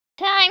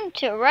time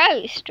to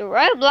roast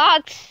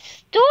Roblox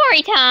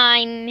story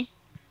time.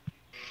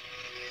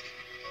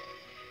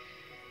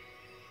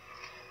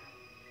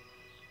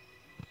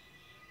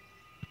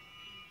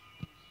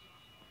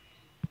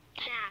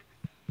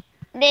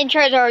 The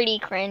intro's already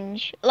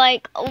cringe.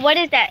 Like, what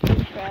is that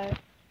intro?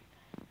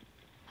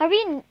 Are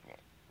we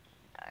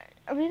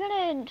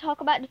gonna talk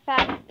about the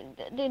fact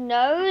the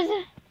nose?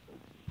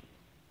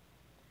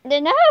 The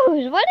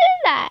nose. What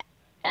is that?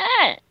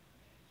 Ah.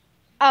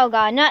 Oh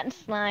god, not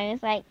slime.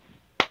 It's like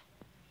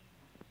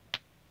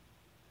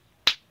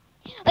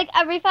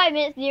every 5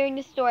 minutes during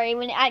the story,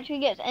 when it actually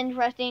gets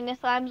interesting, the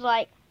slime's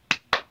like.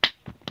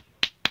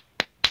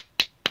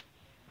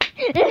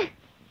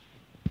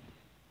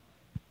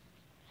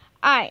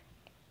 Alright.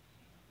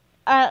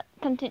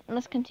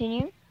 Let's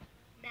continue.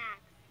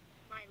 Max,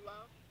 my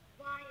love,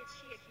 why is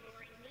she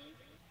ignoring me?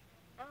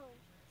 Oh,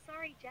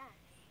 sorry, Jess.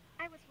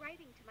 I was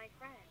writing to my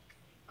friends.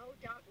 Oh,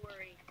 don't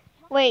worry.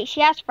 Wait,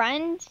 she has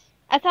friends?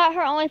 I thought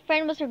her only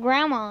friend was her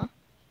grandma.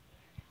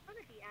 Want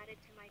to be added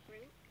to my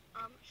group?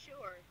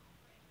 Sure.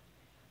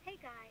 Hey,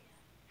 guys.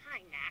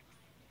 Hi, Max.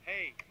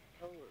 Hey,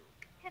 hello.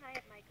 Can I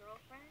have my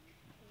girlfriend?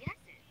 Yes,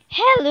 it's.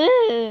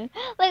 Hello.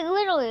 Like,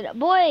 literally, the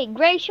boy,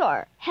 gray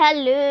short.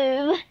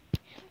 Hello.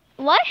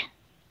 What?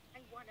 I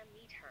want to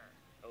meet her.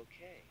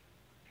 Okay.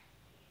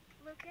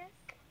 Lucas?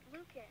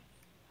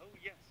 Oh,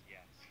 yes,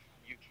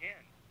 you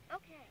can.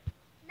 Okay.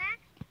 Max?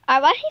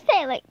 Why'd he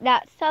say it like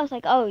that? Sounds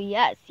like, oh,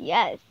 yes.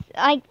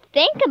 Like,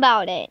 think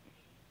about it.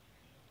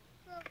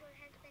 Silver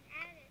has been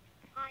added.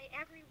 Hi,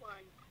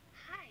 everyone.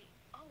 Hi.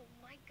 Oh,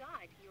 my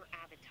God. Your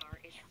avatar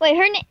is. Wait,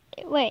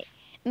 wait,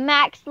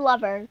 Max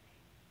Lover.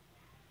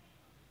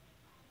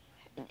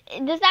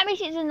 Does that mean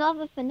she's in love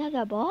with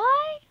another boy?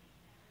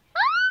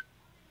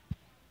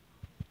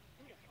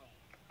 Beautiful.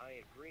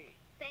 I agree.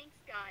 Thanks,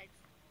 guys.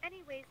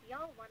 Anyways,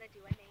 y'all want to do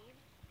a name?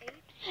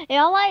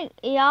 Y'all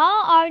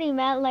already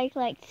met like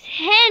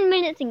 10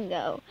 minutes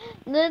ago.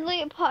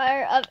 Literally a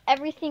part of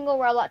every single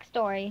Roblox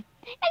story.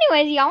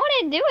 Anyways, y'all want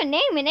to do a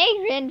name and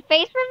age and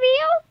face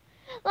reveal?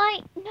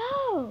 Like,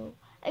 no.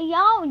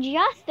 Y'all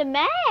just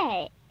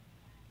met.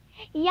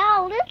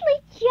 Y'all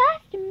literally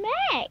just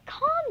met.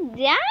 Calm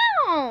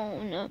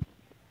down.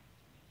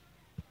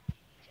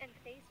 And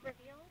face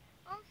reveal?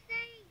 I'll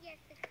say yes,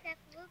 except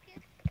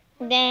Lucas.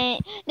 Then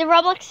the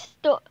Roblox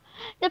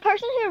the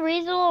person who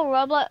reads the little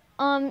Roblox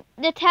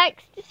the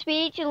text to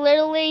speech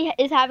literally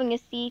is having a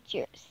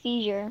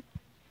seizure.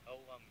 Oh,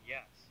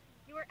 yes.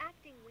 You are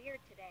acting weird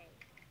today.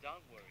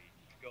 Don't worry.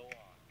 Go on.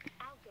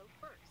 I'll go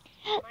first.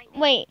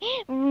 Wait,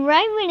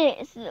 right when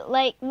it's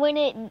when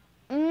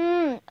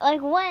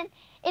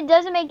it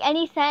doesn't make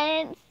any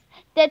sense,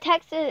 the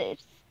text to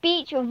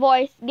speech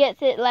voice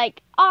gets it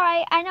like,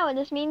 alright, I know what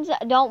this means,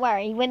 don't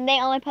worry, when they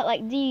only put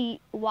like W.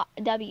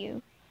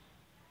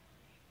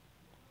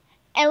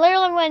 And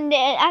literally when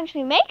it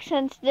actually makes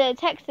sense, the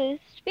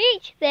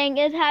text-to-speech thing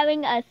is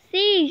having a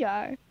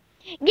seizure.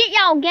 Get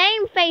y'all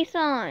game face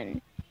on.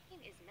 My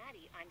name is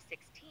Maddie. I'm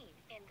 16,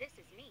 and this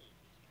is me.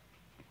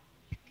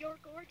 You're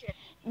gorgeous.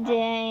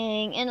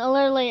 Dang. And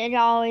literally it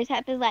always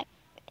happens like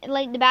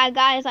the bad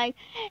guy is like,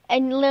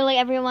 and literally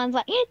everyone's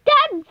like,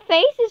 that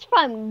face is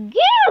from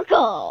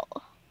Google.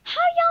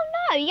 How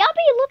y'all know? Y'all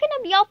be looking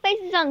up y'all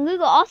faces on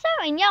Google also,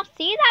 and y'all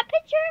see that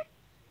picture?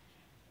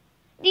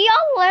 Do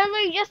y'all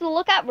literally just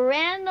look up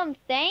random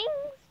things?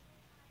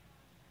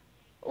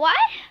 What?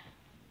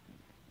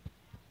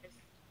 It's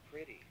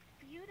Pretty.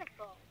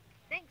 beautiful.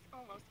 Thanks,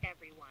 almost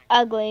everyone.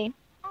 Ugly.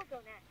 I'll go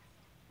next.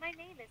 My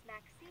name is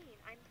Maxine.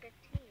 I'm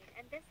 15,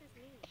 and this is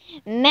me.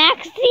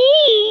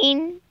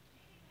 Maxine.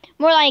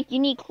 More like you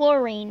need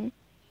chlorine.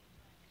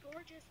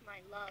 Gorgeous,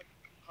 my love.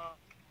 Huh?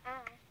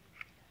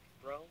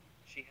 Bro,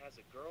 she has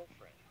a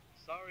girlfriend.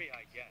 Sorry,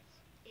 I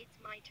guess. It's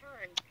my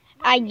turn.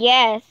 I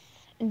guess.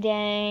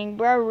 Dang,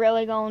 bro,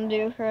 really gonna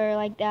do her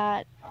like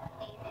that. My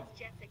name is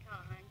Jessica.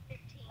 I'm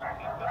 15,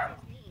 and this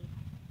is me.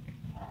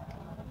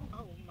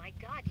 Oh my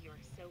God,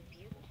 you're so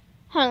beautiful.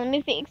 Huh, let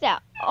me fix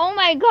that. Oh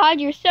my god,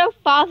 you're so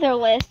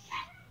fatherless.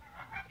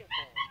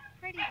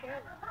 Pretty boy.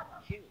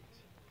 Cute.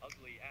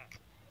 Ugly ass.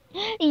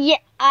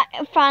 Yeah,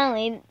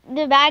 finally,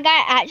 the bad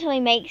guy actually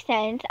makes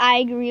sense. I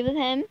agree with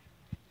him.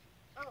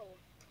 Oh,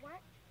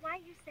 what? Why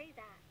you say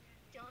that?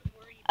 Don't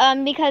worry.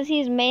 Because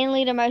he's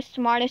mainly the most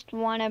smartest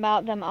one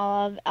about them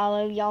all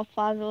of y'all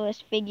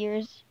fatherless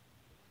figures.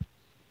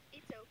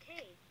 It's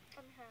okay.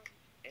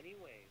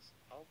 Anyways,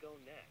 I'll go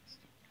next.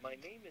 My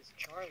name is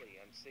Charlie.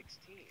 I'm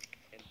 16.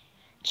 And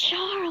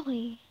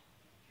Charlie,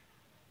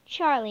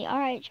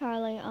 alright,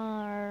 Charlie,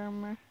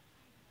 aren't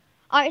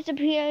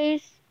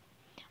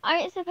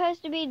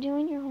supposed to be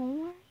doing your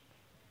homework?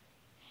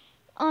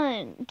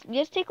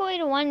 Just take away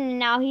the one and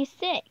now he's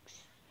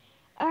 6.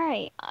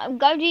 Alright,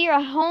 go do your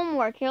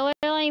homework. You're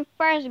literally in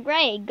 1st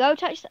grade. Go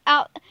touch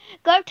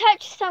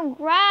some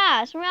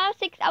grass. When I was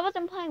 6, I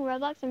wasn't playing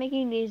Roblox and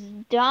making these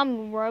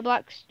dumb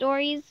Roblox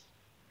stories.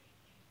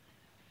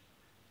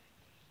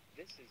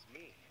 this is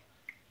me.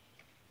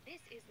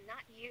 This is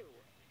not you.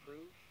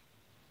 Proof?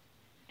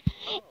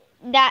 Oh.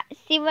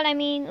 See what I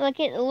mean? Look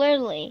at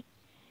literally.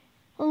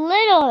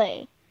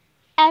 Literally,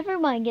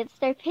 everyone gets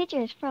their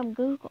pictures from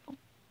Google.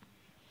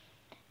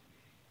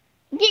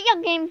 Get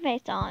your game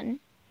face on.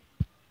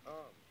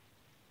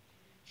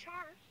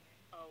 Char?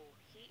 Oh,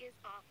 he is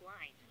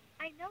offline.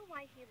 I know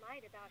why he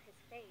lied about his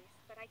face,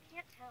 but I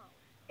can't tell.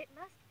 It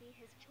must be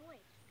his choice.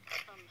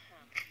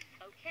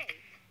 Okay.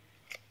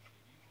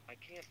 I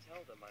can't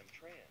tell them I'm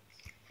trans.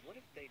 What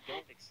if they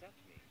don't accept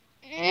me?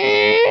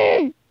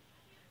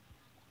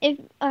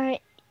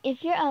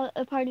 If you're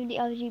a part of the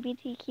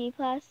LGBTQ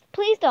plus,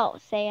 please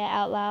don't say it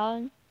out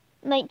loud.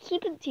 Like,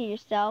 keep it to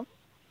yourself.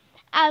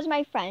 As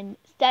my friend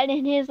said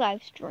in his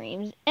live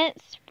streams,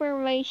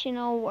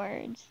 inspirational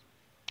words.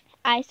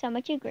 I so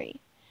much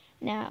agree.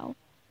 Now,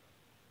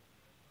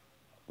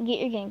 get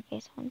your game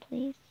face on,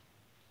 please.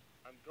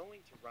 I'm going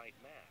to write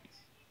Max.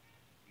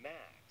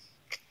 Max.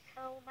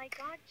 Oh my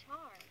god,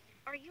 Char.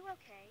 Are you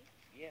okay?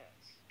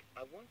 Yes.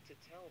 I want to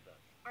tell them.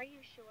 Are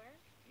you sure?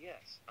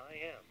 Yes, I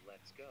am.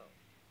 Let's go.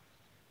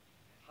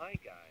 Hi,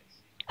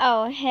 guys.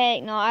 Oh,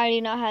 heck no, I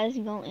already know how this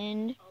is gonna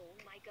end. Oh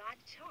my god,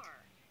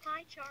 Char.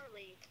 Hi,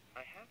 Charlie.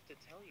 I have to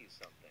tell you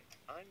something.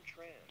 I'm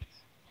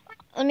trans.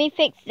 Let me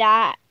fix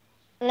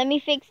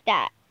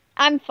that.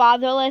 I'm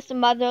fatherless,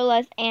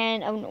 motherless,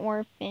 and an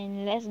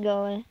orphan. Let's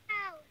go. And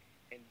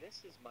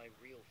this is my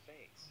real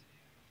face.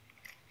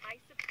 I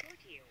support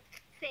you.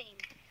 Same.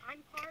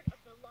 I'm part of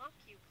the Lock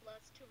You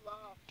Plus to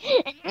Law.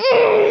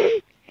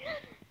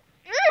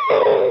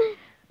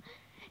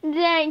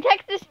 Dang,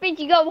 text-to-speech,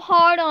 you go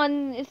hard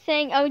on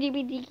saying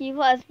LGBTQ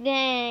plus.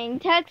 Dang,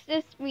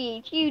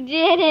 text-to-speech, you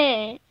did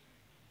it.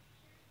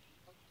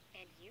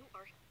 And you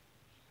are...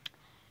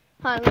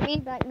 Hold on, let me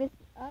back this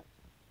up.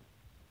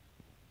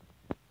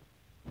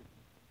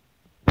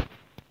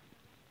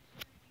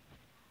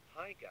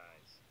 Hi,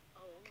 guys.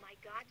 Oh my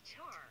god,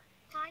 Char.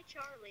 Hi,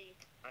 Charlie.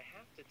 I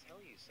have to tell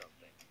you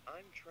something.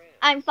 I'm trans.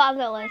 I'm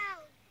fatherless.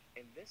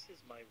 And this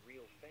is my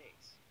real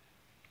face.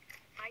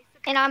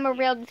 And I'm a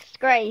real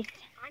disgrace.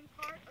 I'm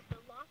part of the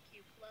Lock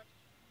You Plus.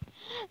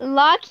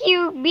 Lock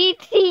you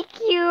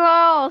BTQ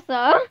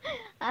also.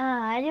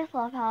 I just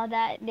love how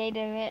that they do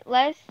it.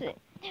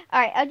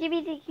 Alright,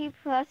 LGBTQ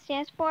plus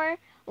stands for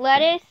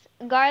lettuce,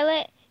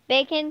 garlic,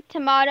 bacon,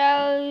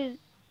 tomatoes.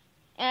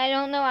 And I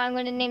don't know what I'm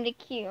gonna name the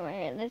Q.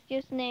 Alright, let's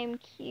just name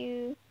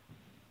Q.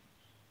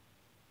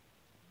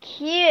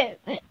 Q.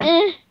 To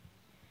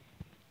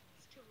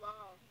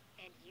law,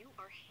 and you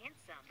are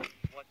handsome.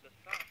 What the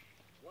fuck?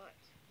 What?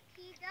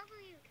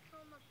 PW,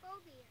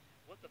 homophobia.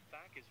 What the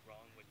fuck is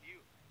wrong with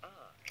you?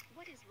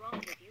 What is wrong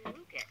with you,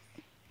 Lucas?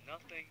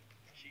 Nothing.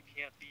 She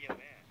can't be a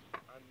man.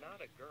 I'm not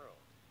a girl.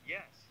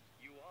 Yes,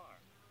 you are.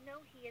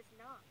 No, he is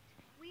not.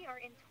 We are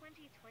in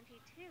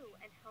 2022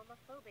 and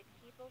homophobic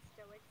people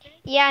still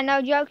exist. Yeah,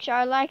 no joke,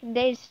 Charlotte.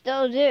 They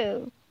still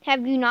do.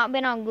 Have you not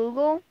been on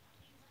Google?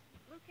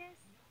 Lucas,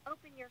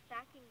 open your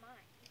facking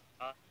mind.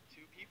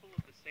 Two people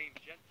of the same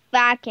gender.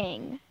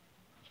 Facking.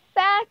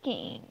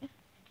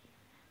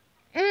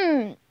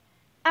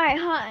 Alright,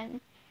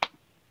 hon.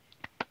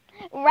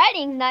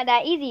 Writing's not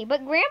that easy,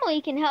 but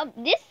Grammarly can help.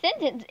 This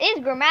sentence is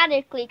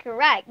grammatically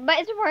correct, but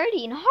it's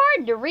wordy and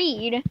hard to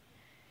read. Who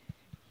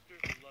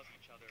love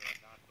each other are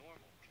not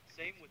normal.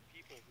 Same with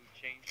people who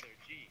change their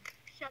G.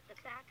 Shut the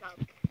fuck up.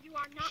 You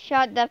are not.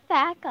 Shut the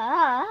fuck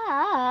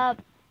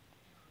up.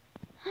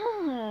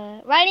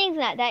 Writing's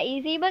not that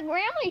easy, but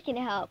Grammarly can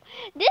help.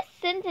 This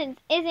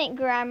sentence isn't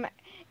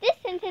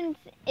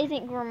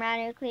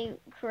grammatically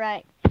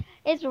correct.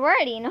 It's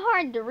wordy and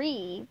hard to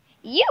read.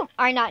 You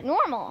are not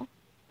normal.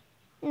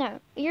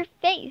 No, your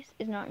face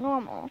is not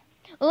normal.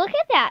 Look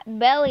at that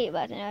belly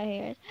button out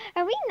here.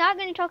 Are we not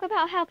going to talk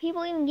about how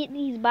people even get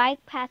these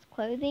bypass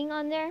clothing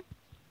on there?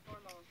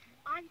 Normal.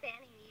 I'm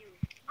banning you.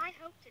 I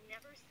hope to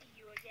never see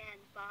you again.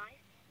 Bye.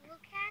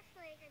 Lucas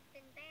has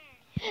been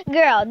banned.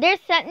 Girl,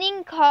 there's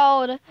something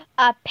called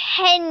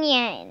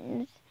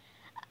opinions.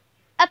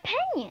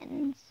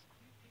 Opinions.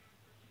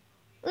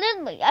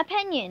 Literally,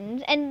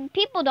 opinions. And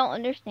people don't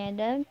understand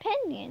the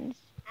opinions.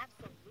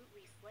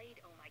 Absolutely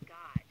slayed. Oh my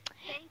god.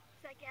 Thanks,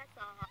 I guess.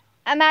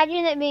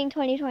 Imagine it being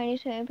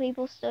 2022 and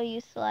people still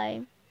use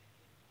slay.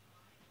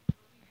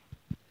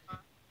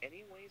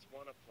 Anyways,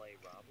 wanna play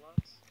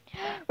Roblox?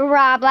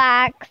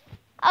 Roblox.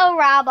 Oh,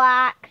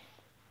 Roblox.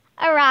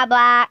 Oh,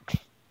 Roblox.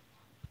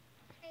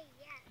 Hey,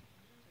 yes.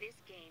 This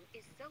game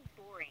is so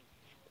boring.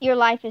 Your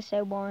life is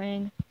so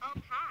boring.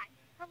 Hi.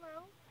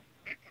 Hello?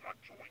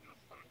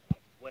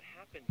 What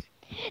happened to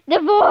The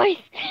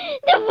voice!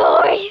 The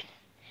voice!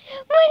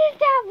 What is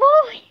that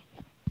voice?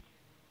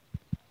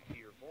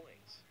 your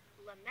voice?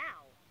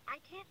 Lamau,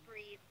 I can't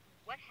breathe.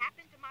 What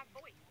happened to my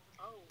voice?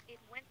 Oh, it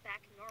went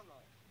back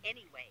normal.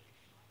 Anyways,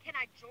 can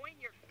I join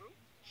your group?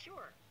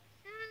 Sure.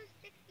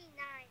 Suru69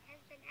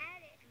 has been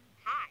added.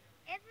 Hi.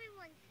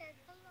 Everyone says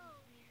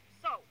hello.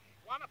 So,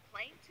 wanna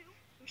play too?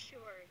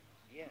 Sure.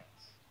 Yes.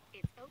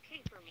 It's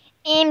okay for me.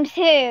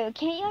 M2.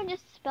 Can't y'all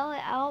just spell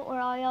it out or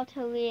are y'all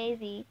too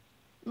lazy?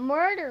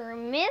 Murder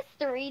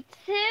mystery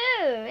 2.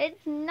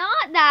 It's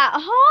not that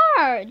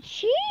hard.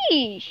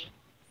 Sheesh.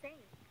 Same.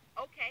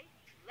 Okay,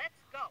 let's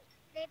go.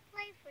 They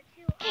play for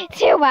 2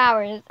 2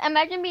 hours.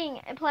 Imagine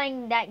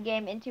playing that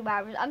game in 2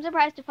 hours. I'm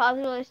surprised the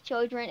fatherless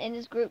children in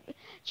this group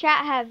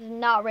chat have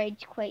not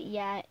rage quit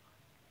yet.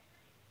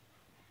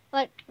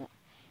 Like,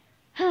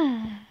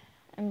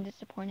 I'm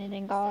disappointed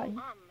in God.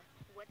 So,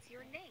 what's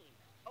your name?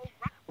 Oh,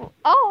 right.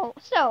 Oh,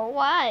 so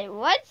what?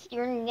 What's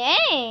your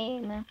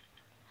name?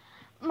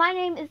 My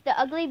name is the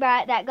ugly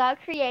brat that God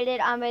created.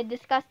 I'm a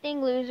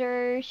disgusting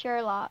loser,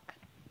 Sherlock.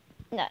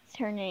 That's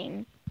her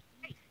name.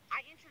 Hey, I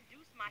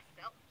introduced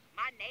myself.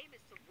 My name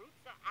is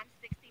Sarutsa. I'm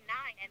 69,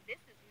 and this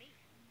is me.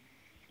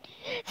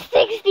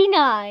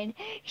 69.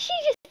 She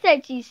just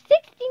said she's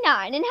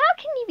 69. And how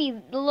can you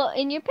be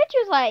in your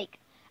pictures like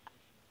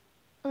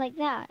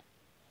that?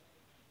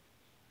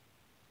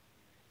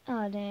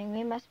 Oh dang,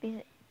 we must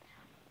be.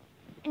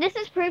 This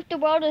is proof the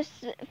world is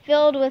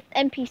filled with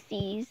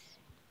NPCs.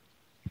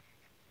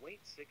 Wait,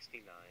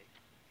 69.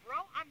 Bro,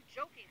 I'm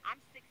joking. I'm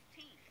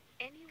 16.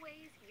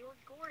 Anyways, you're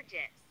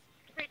gorgeous.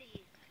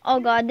 Pretty. Oh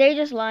God, they're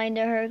just lying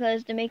to her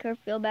because to make her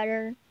feel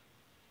better.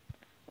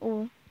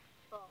 Ooh.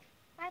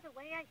 By the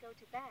way, I go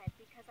to bed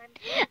because I'm...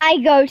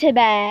 I go to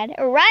bed.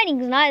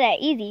 Writing's not that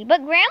easy,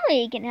 but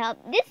Grammarly can help.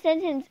 This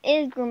sentence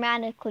is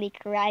grammatically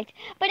correct,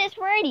 but it's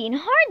wordy and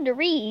hard to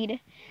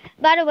read.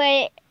 By the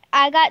way,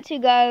 I got to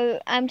go.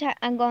 I'm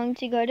going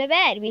to go to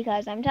bed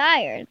because I'm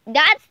tired.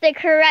 That's the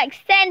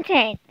correct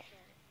sentence.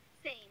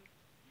 Same.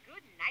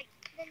 Good night.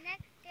 The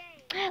next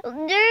day.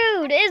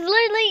 Dude, it's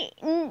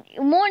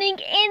literally morning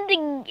in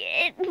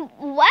the...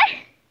 What?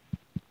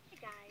 Hey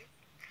guys.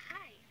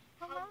 Hi.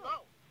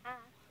 Hello.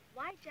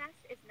 Why Jess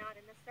is not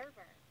in the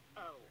server?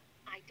 Oh,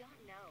 I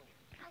don't know.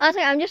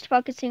 Honestly, I'm just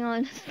focusing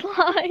on slime.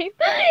 It's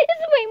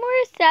way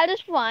more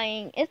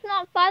satisfying. It's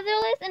not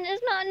fatherless and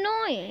it's not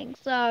annoying,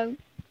 so...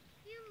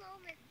 Few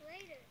moments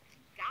later.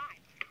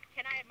 Guys,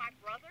 can I have my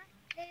brother?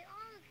 They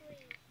all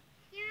agree.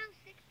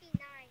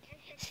 069 has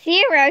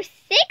been...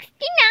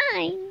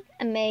 069!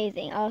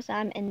 Amazing. Also,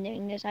 I'm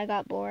ending this. I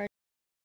got bored.